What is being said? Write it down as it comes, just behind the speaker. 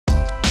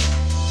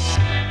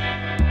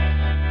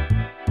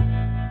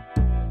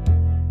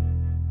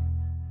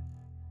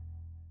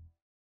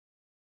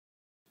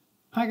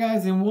Hi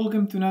guys, and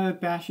welcome to another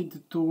Apache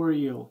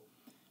tutorial.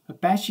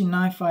 Apache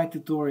NiFi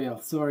tutorial.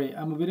 Sorry,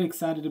 I'm a bit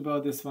excited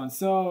about this one.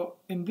 So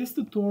in this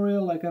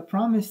tutorial, like I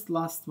promised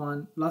last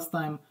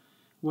time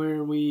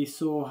where we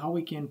saw how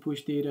we can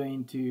push data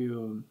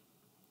into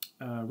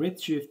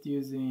RedShift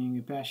using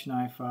Apache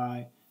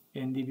NiFi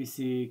and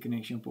DBC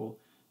connection pool.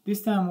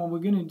 This time what we're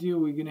gonna do,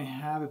 we're gonna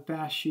have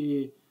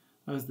Apache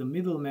as the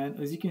middleman,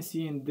 as you can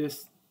see in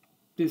this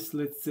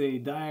let's say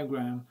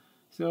diagram.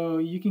 So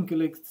you can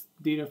collect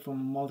data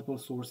from multiple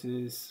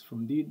sources,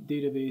 from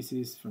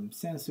databases, from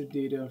sensor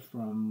data,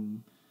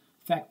 from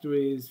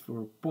factories,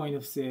 for point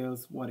of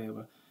sales,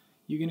 whatever.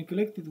 You're going to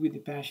collect it with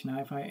Apache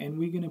NiFi, and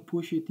we're going to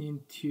push it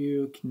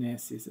into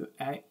Kinesis,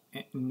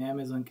 in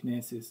Amazon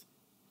Kinesis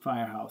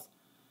Firehouse.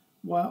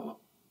 Well,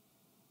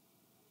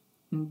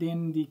 and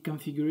then the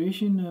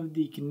configuration of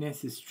the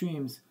Kinesis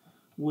streams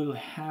will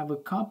have a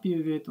copy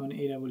of it on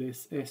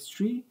AWS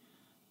S3,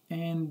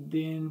 and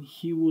then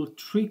he will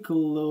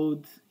trickle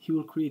load, he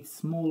will create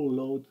small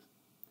load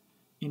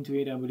into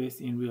AWS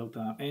in real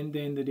time, and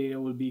then the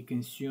data will be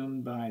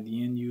consumed by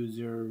the end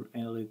user,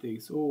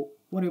 analytics, or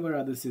whatever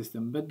other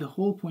system. But the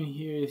whole point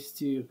here is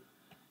to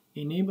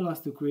enable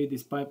us to create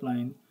this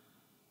pipeline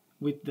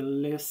with the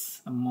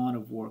less amount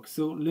of work.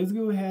 So let's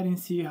go ahead and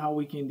see how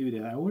we can do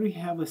that. I already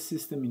have a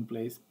system in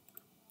place.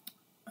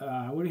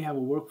 I already have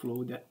a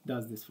workflow that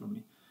does this for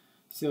me.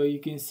 So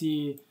you can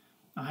see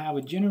I have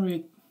a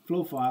generate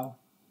flow file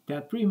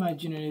that pretty much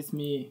generates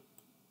me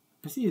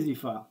a CSV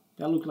file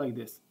that looks like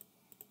this.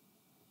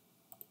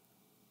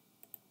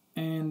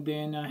 And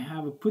then I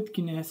have a put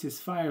Kinesis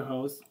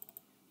Firehouse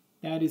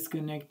that is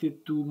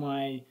connected to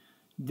my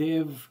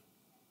dev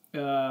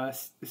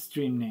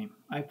stream name.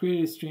 I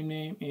created a stream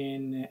name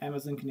in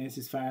Amazon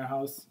Kinesis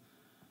Firehouse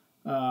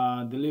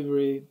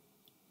delivery.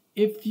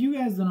 If you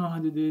guys don't know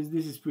how to do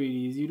this is pretty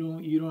easy.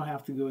 You don't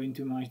have to go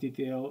into much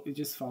detail. You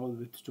just follow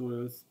the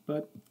tutorials.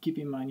 But keep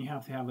in mind you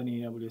have to have an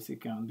AWS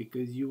account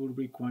because you will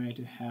require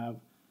to have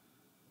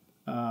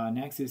an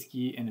access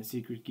key and a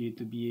secret key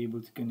to be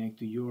able to connect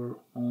to your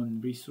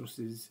own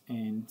resources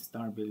and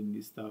start building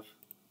this stuff.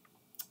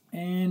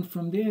 And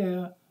from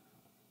there,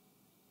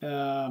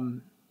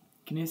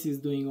 Kinesis is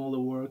doing all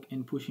the work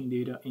and pushing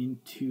data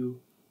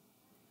into,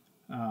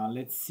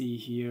 let's see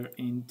here,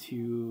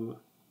 into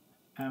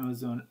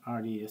Amazon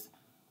Amazon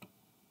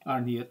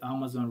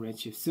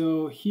RedShift.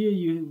 So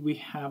here we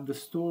have the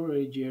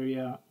storage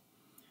area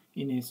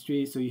in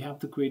S3. So you have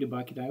to create a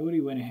bucket. I already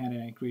went ahead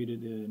and I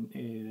created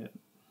a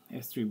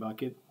S3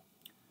 bucket.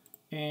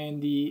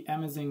 And the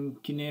Amazon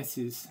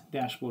Kinesis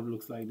dashboard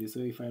looks like this. So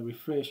if I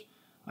refresh,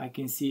 I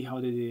can see how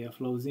the data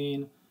flows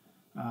in,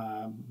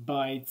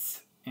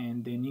 bytes,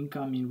 and then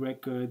incoming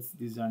records.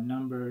 These are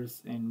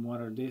numbers and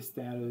what are their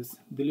status.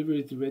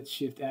 Delivery to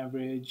Redshift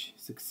average,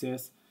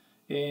 success.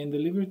 And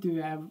delivery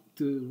to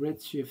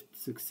Redshift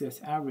success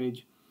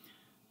average,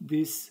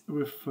 this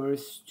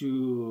refers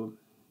to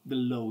the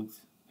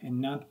loads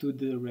and not to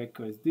the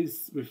records.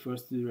 This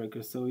refers to the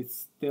records. So it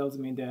tells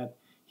me that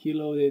he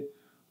loaded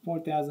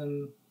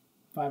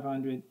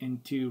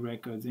 4,502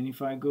 records. And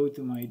if I go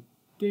to my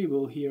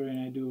table here and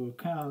I do a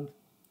count,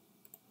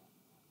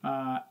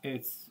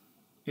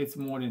 it's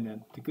more than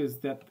that because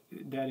that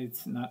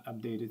it's not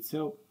updated.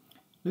 So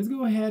let's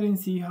go ahead and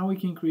see how we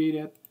can create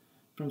it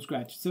from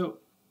scratch. So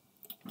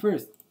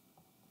first,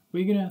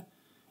 we're gonna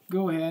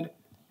go ahead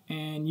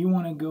and you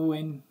want to go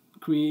and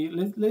create.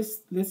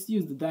 Let's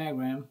use the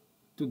diagram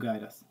to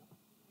guide us.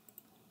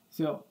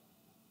 So,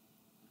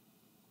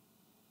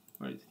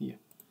 where is it here?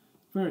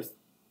 First,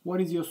 what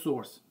is your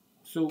source?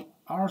 So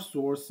our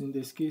source in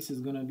this case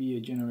is gonna be a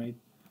generate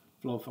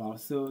flow file.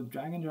 So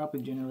drag and drop a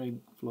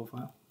generate flow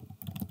file.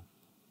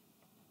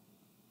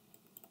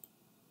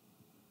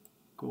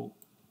 Cool.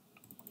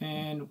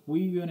 And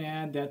we're gonna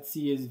add that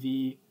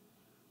CSV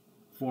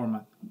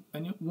format.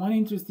 And one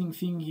interesting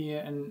thing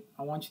here, and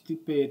I want you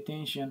to pay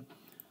attention,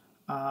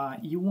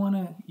 you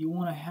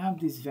wanna have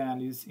these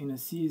values in a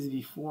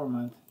CSV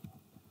format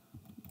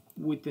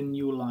with a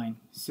new line.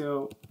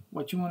 So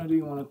what you wanna do,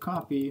 you wanna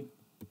copy,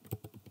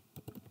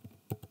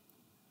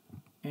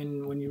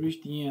 and when you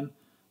reach the end,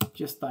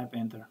 just type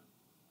enter,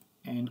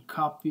 and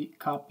copy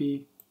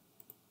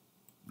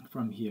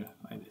from here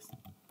like this.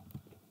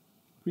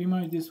 Pretty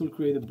much this will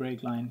create a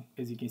break line,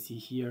 as you can see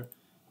here,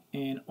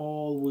 and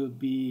all will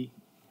be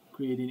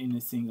created in a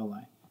single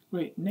line.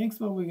 Great. Next,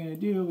 what we're gonna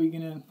do, we're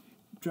gonna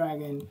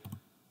drag in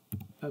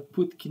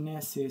put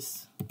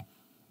Kinesis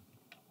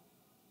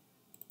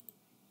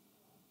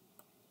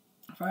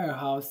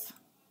Firehouse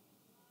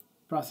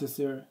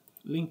processor,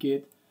 link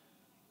it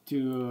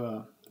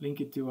to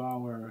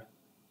our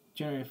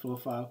generate flow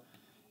file,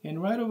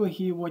 and right over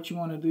here, what you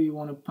want to do, you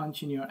want to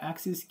punch in your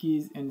access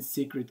keys and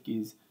secret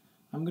keys.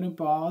 I'm gonna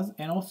pause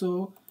and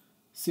also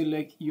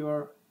select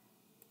your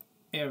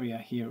area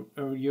here,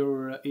 or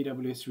your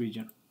AWS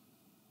region.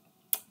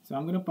 So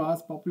I'm gonna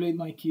pause, populate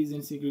my keys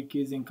and secret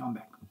keys, and come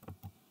back.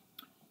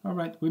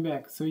 Alright, we're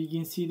back. So you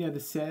can see that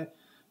the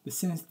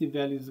sensitive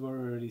values were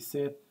already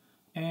set,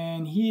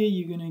 and here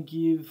you're gonna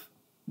give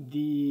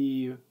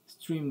the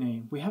stream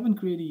name. We haven't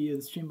created yet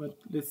the stream, but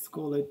let's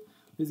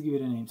give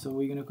it a name. So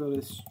we're gonna call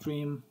it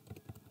stream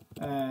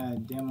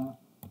demo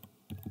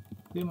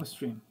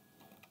stream.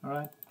 All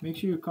right, make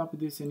sure you copy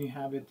this and you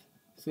have it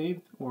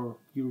saved, or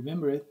you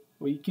remember it,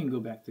 or you can go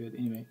back to it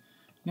anyway.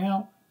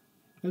 Now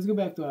let's go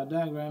back to our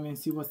diagram and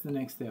see what's the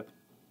next step.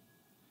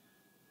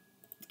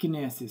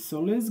 Kinesis.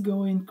 So let's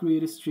go and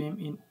create a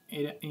stream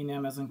in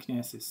Amazon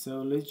Kinesis.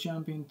 So let's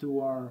jump into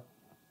our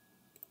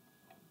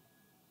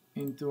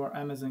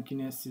Amazon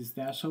Kinesis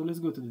dashboard. Let's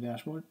go to the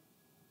dashboard.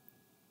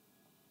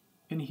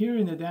 And here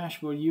in the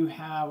dashboard, you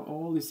have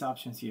all these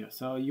options here.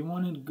 So you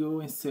want to go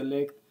and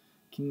select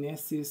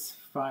Kinesis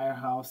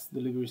Firehouse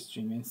delivery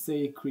stream and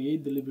say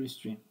create delivery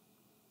stream.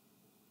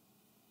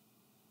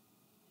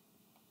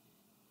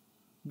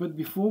 But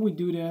before we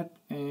do that,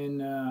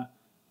 and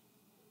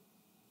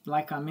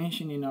like I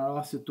mentioned in our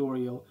last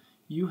tutorial,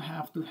 you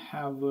have to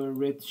have a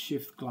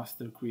RedShift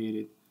cluster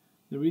created.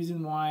 The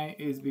reason why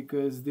is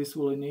because this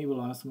will enable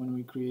us, when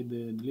we create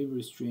the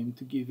delivery stream,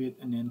 to give it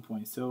an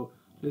endpoint. So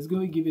let's go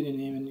and give it a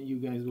name and you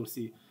guys will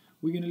see.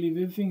 We're going to leave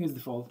everything as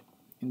default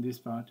in this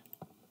part.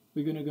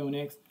 We're going to go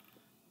next.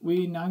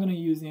 We're not going to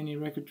use any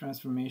record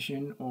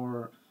transformation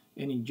or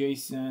any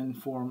JSON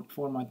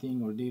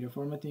formatting or data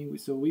formatting.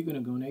 So we're going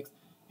to go next.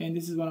 And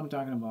this is what I'm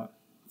talking about.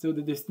 So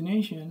the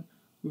destination,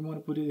 we want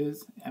to put it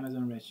as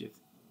Amazon RedShift.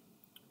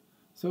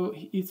 So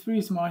it's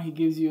pretty smart. He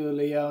gives you a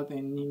layout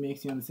and he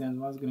makes you understand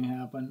what's going to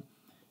happen.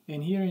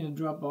 And here in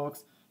the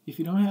Dropbox, if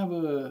you don't have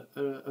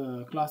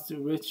a cluster,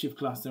 RedShift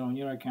cluster on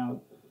your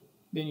account,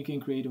 then you can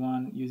create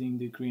one using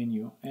the create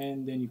new.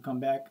 And then you come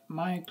back.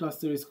 My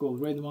cluster is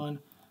called Red1.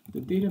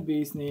 The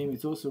database name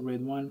is also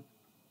Red1.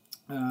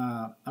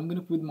 I'm going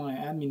to put my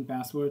admin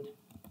password.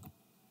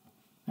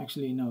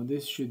 Actually, no,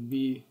 this should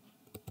be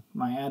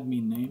my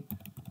admin name.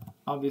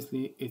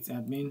 Obviously, it's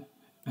admin.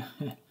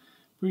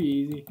 Pretty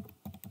easy.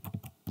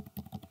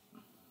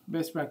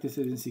 Best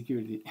practices in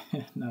security.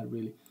 Not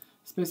really.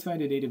 Specify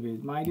the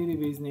database. My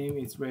database name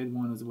is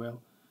Red1 as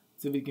well.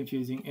 It's a bit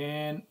confusing.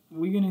 And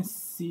we're gonna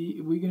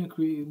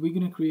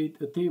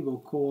create a table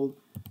called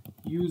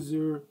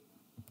user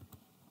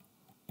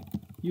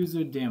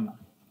demo.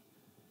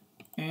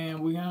 And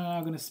we're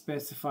not gonna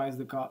specify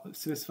the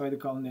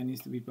column that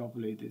needs to be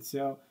populated.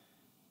 So,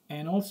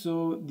 and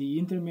also the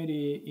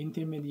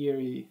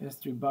intermediary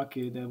S3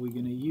 bucket that we're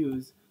gonna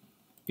use,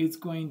 it's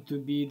going to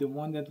be the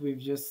one that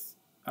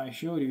I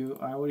showed you.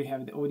 I already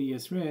have the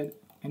ODS red,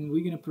 and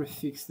we're gonna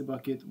prefix the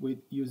bucket with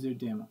user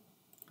demo.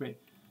 Great.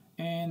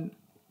 And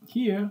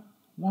here,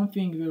 one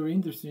thing very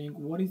interesting,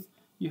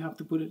 you have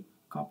to put a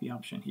copy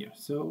option here.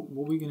 So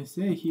what we're gonna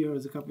say here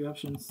is a copy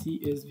option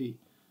CSV.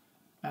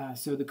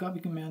 So the copy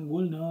command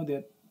will know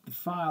that the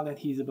file that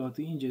he's about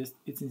to ingest,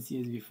 it's in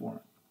CSV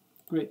format.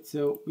 Great,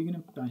 so we're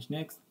gonna punch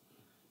next.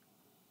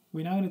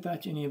 We're not gonna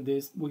touch any of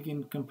this. We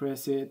can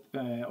compress it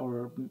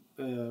or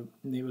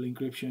enable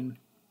encryption.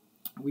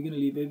 We're gonna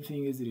leave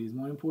everything as it is.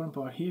 More important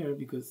part here,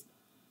 because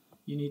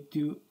you need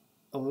to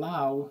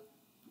allow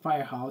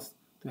Firehouse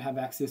to have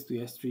access to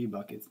S3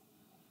 buckets.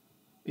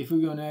 If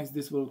we go next,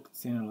 this will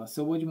send us.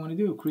 So what you want to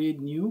do, create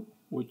new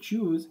or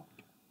choose,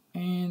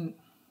 and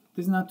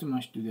there's not too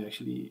much to do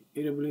actually.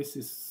 AWS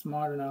is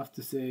smart enough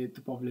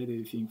to populate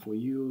everything for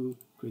you,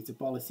 creates a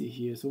policy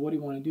here. So what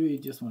you want to do, you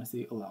just want to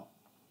say allow.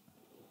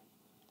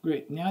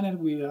 Great, now that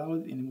we are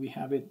out and we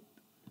have it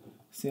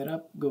set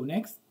up, go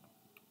next.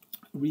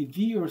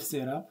 Review your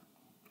setup.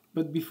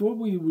 But before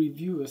we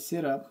review a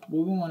setup,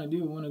 what we want to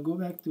do, we want to go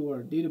back to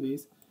our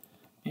database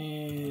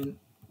and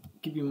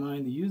keep in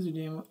mind the user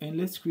demo, and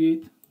let's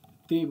create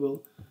a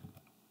table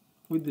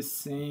with the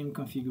same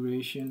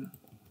configuration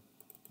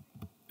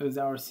as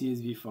our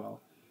CSV file.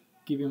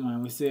 Keep in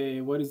mind, we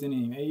say what is the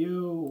name,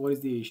 AO, what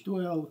is the age,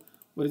 12,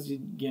 what is the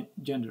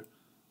gender,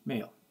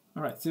 male.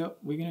 All right, so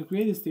we're going to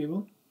create this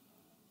table.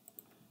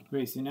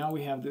 Great, so now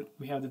we have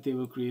the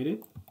table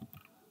created.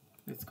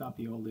 Let's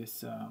copy all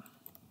this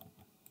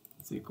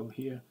circle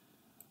here.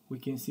 We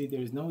can see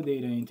there's no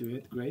data into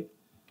it. Great.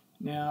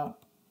 Now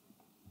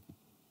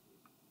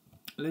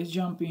let's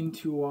jump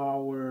into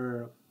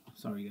our,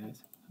 sorry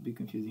guys, a bit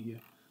confusing here.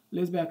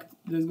 Let's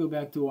go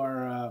back to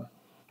our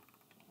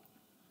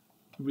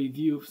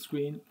review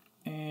screen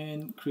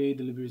and create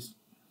delivery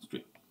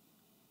stream.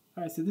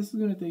 All right, so this is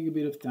going to take a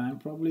bit of time,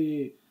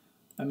 probably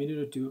a minute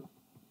or two,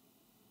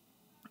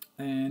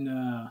 and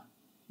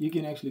you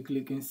can actually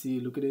click and see,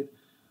 look at it.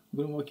 I'm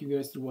going to walk you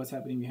guys through what's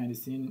happening behind the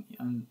scene,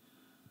 and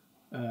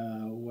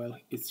well,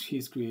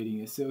 he's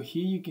creating it. So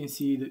here you can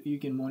see that you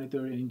can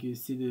monitor and you can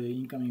see the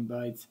incoming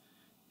bytes.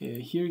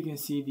 Here you can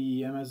see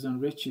the Amazon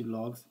RedShift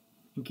logs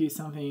in case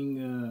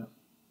something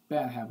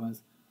bad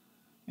happens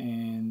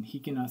and he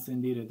cannot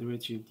send data to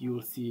RedShift. You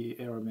will see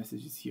error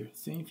messages here.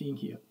 Same thing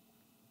here.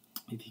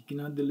 If he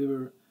cannot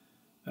deliver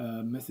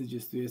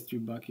messages to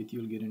S3 bucket,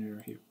 you'll get an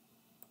error here.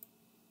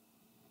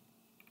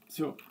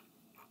 So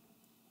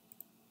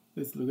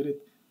let's look at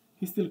it.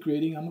 He's still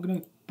creating. I'm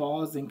gonna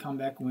pause and come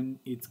back when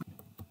it's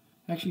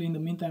actually, in the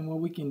meantime, what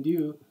we can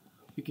do,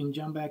 we can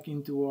jump back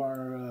into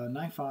our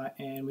NiFi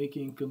and we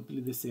can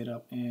complete the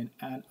setup and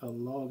add a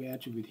log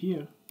attribute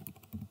here.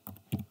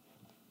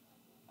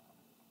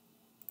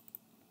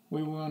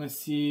 We want to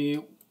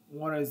see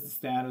what is the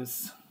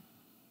status,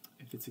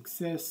 if it's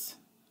success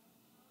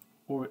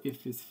or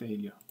if it's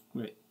failure.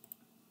 Great.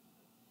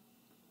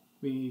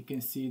 We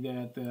can see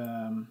that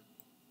the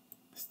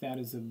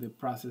status of the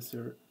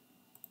processor,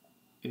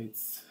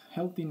 it's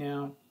healthy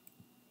now.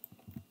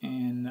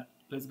 And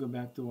let's go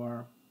back to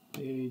our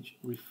page,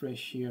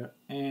 refresh here,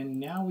 and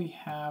now we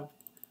have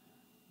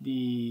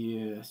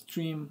the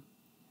stream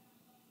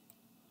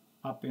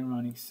up and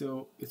running.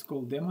 So it's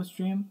called demo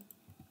stream,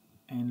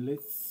 and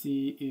let's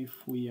see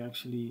if we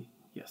actually,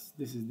 yes,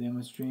 this is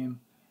demo stream.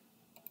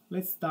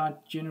 Let's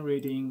start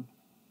generating.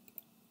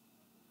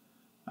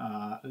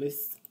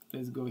 Let's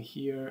go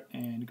here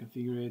and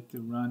configure it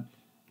to run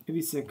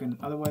every second.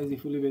 Otherwise,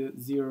 if we leave it at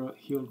 0,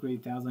 he will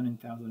create thousands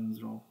and thousands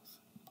of rows,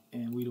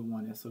 and we don't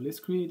want it. So let's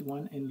create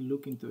one and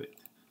look into it.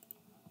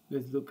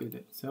 Let's look at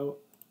it. So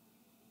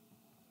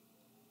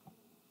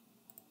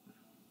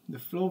the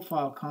flow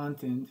file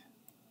content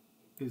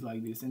is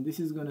like this, and this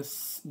is going to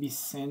be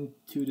sent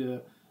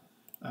to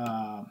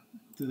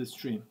the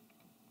stream.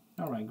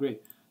 All right,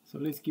 great. So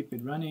let's keep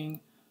it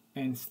running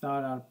and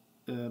start our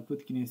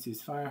put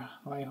Kinesis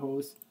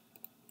Firehose,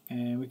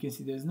 and we can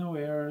see there's no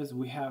errors.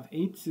 We have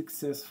 8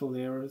 successful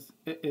errors,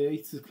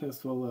 8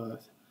 successful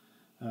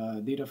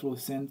data flow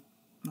sent.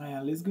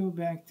 Let's go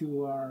back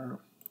to our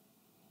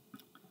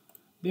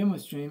demo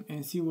stream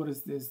and see what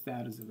is the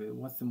status of it.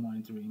 What's the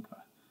monitoring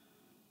part?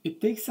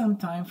 It takes some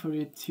time for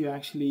it to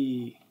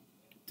actually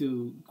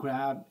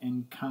grab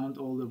and count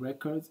all the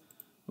records,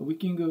 but we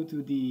can go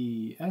to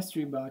the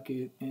S3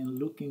 bucket and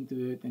look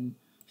into it, and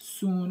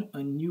soon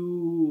a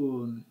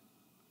new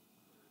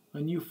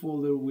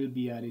folder will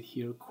be added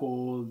here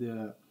called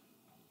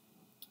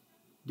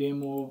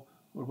demo,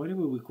 or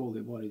whatever we call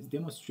it. What is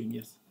demo stream?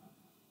 Yes.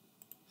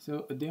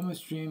 So a demo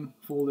stream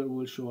folder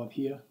will show up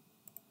here.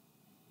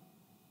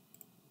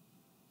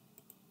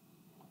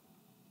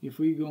 If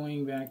we're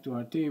going back to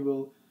our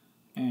table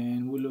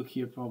and we look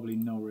here, probably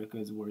no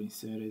records were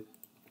inserted.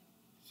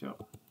 So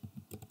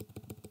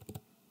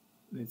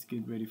let's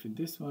get ready for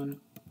this one.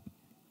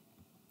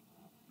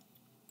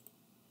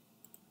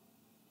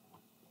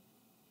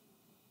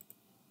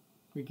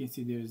 We can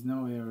see there's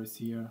no errors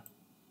here,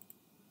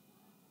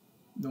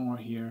 nor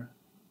here.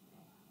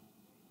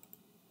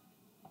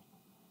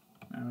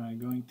 Alright,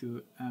 going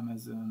to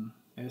Amazon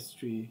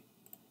S3.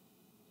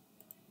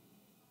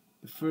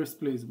 The first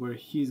place where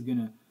he's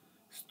gonna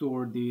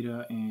store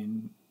data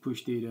and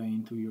push data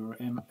into your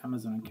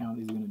Amazon account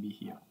is gonna be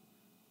here,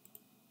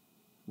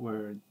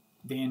 where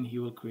then he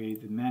will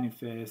create the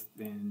manifest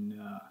and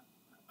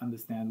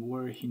understand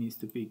where he needs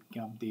to pick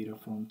up data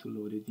from to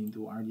load it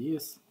into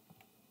RDS.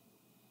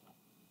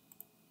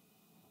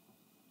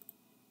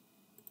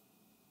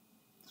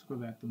 Let's go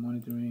back to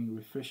monitoring,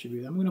 refresh a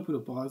bit. I'm gonna put a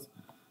pause,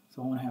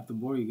 so I won't have to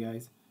bore you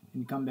guys,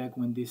 and come back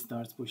when this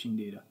starts pushing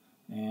data.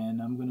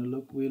 And I'm gonna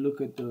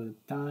look at the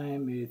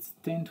time. It's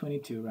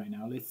 10:22 right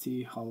now. Let's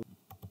see how.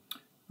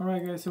 All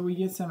right, guys. So we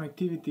get some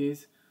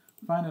activities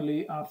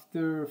finally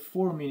after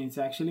 4 minutes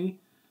actually.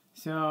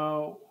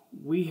 So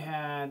we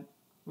had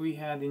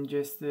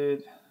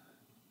ingested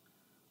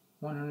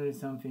 100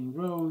 something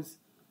rows,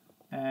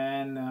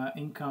 and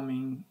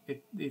incoming.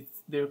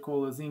 It's they're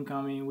called as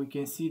incoming. We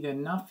can see that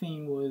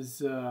nothing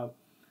was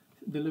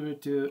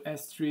delivered to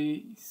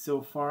S3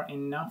 so far,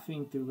 and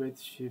nothing to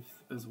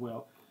RedShift as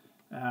well.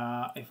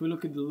 If we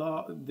look at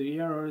the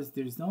errors,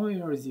 there's no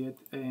errors yet,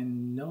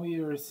 and no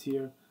errors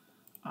here.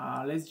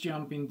 Let's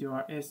jump into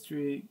our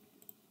S3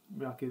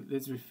 bucket.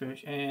 Let's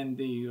refresh, and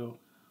there you go.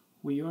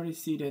 We already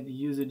see that the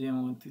user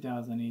demo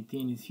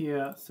 2018 is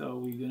here, so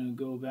we're gonna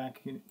go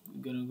back. We're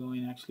gonna go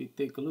and actually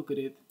take a look at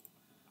it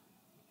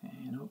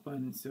and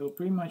open. So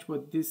pretty much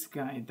what this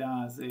guy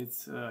does,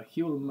 it's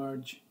he will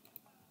merge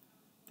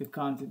the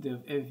content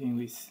of everything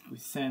we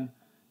send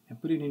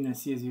and put it in a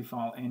CSV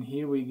file, and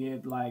here we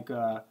get like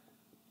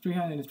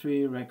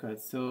 303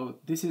 records. So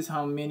this is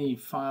how many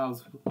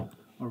files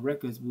or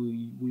records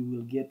we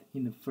will get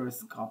in the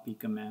first copy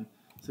command.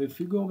 So if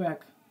you go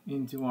back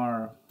into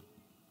our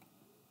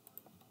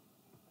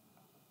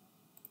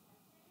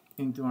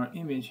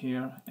image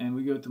here and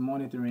we go to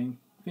monitoring,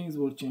 things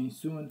will change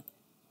soon.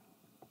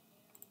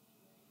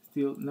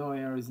 Still no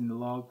errors in the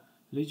log.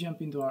 Let's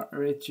jump into our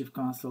RedShift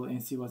console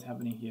and see what's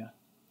happening here.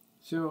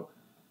 So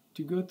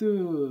to go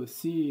to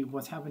see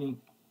what's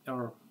happening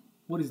or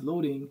what is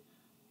loading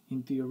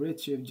into your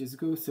RedShift, just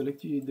go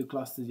select the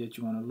cluster that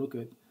you want to look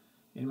at.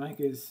 In my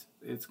case,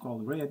 it's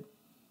called Red.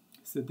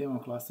 It's the demo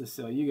cluster,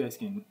 so you guys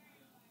can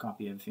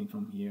copy everything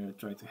from here,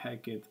 try to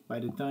hack it. By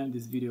the time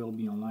this video will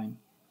be online,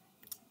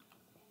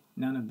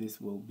 none of this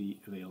will be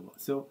available.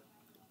 So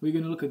we're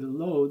going to look at the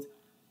loads,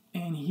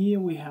 and here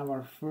we have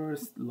our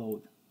first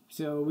load.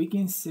 So we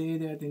can say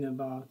that in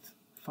about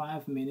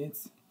 5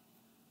 minutes,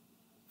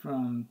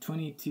 from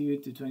 22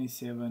 to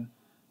 27,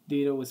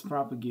 data was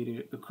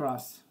propagated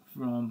across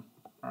from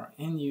our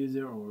end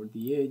user or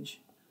the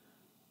edge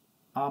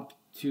up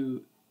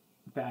to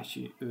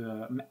Apache,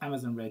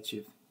 Amazon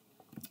RedShift.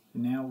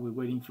 Now we're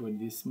waiting for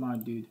this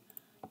smart dude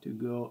to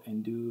go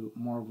and do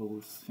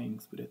marvelous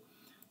things with it.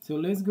 So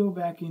let's go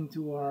back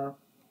into our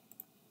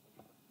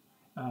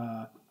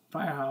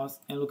Firehouse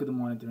and look at the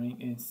monitoring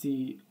and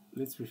see.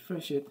 Let's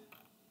refresh it.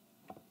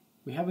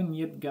 We haven't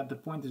yet got the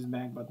pointers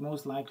back, but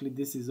most likely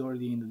this is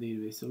already in the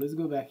database. So let's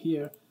go back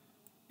here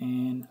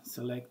and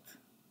select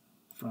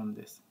from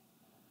this.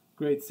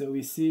 Great, so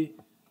we see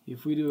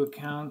if we do a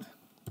count,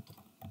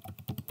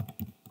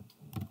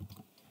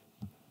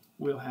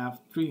 we'll have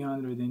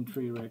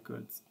 303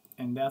 records,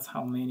 and that's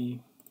how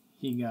many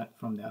he got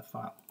from that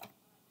file.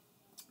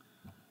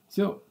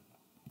 So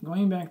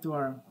going back to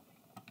our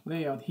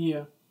layout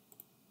here,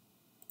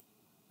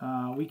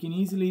 we can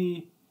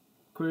easily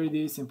query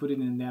this and put it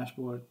in the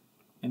dashboard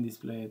and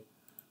display it.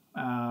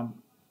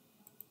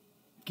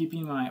 Keep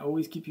in mind,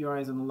 always keep your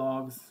eyes on the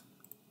logs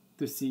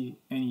to see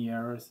any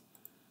errors,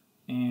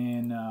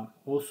 and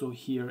also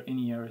here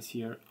any errors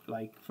here,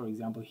 like for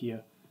example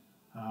here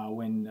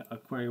when a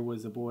query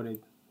was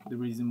aborted, the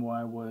reason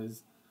why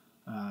was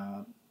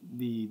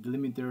the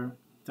delimiter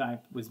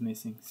type was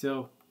missing.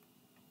 So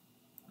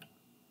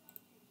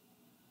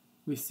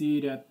we see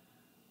that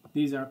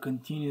these are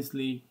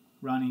continuously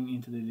running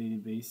into the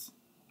database.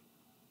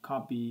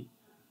 Copy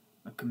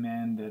a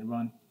command that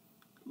run,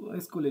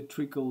 let's call it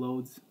trickle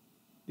loads.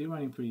 They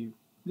run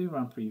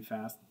pretty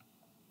fast.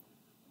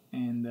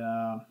 And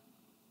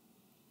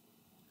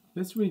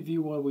let's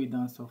review what we've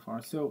done so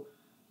far. So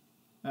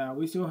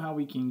we saw how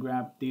we can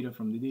grab data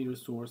from the data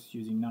source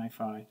using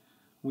NiFi.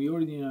 We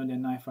already know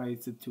that NiFi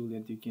is a tool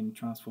that you can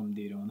transform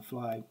data on the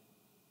fly.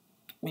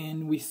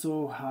 And we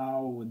saw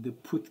how the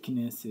put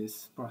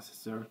kinesis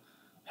processor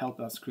helped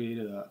us create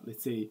a,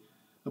 let's say,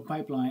 a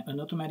pipeline, an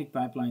automatic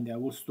pipeline that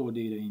will store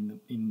data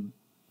in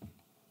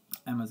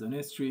Amazon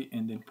S3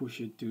 and then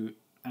push it to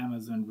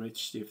Amazon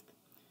RedShift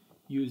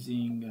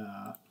using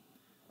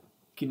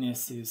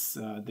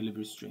Kinesis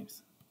delivery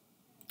streams.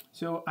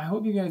 So I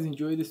hope you guys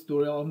enjoyed this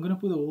tutorial. I'm gonna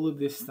put all of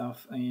this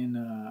stuff in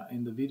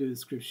the video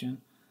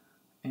description,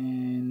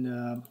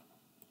 and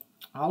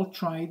I'll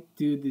try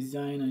to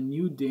design a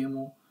new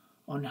demo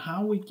on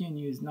how we can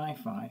use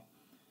NiFi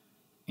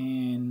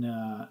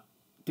and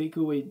take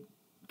away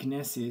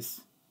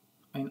Kinesis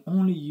and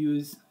only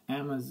use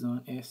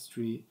Amazon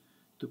S3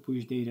 to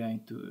push data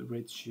into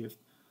RedShift,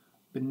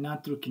 but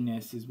not through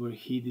Kinesis where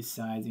he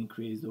decides and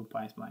creates the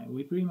pipeline.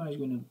 We're pretty much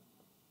going to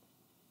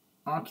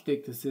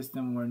architect a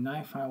system where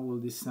NiFi will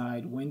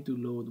decide when to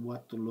load,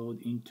 what to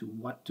load, into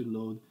what to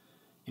load,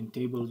 and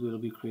tables will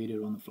be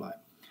created on the fly.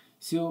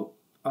 So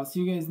I'll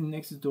see you guys in the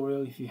next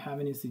tutorial. If you have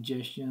any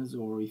suggestions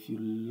or if you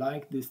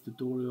like this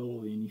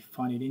tutorial and you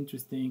find it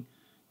interesting,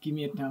 give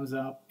me a thumbs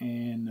up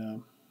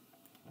and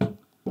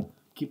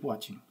keep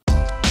watching.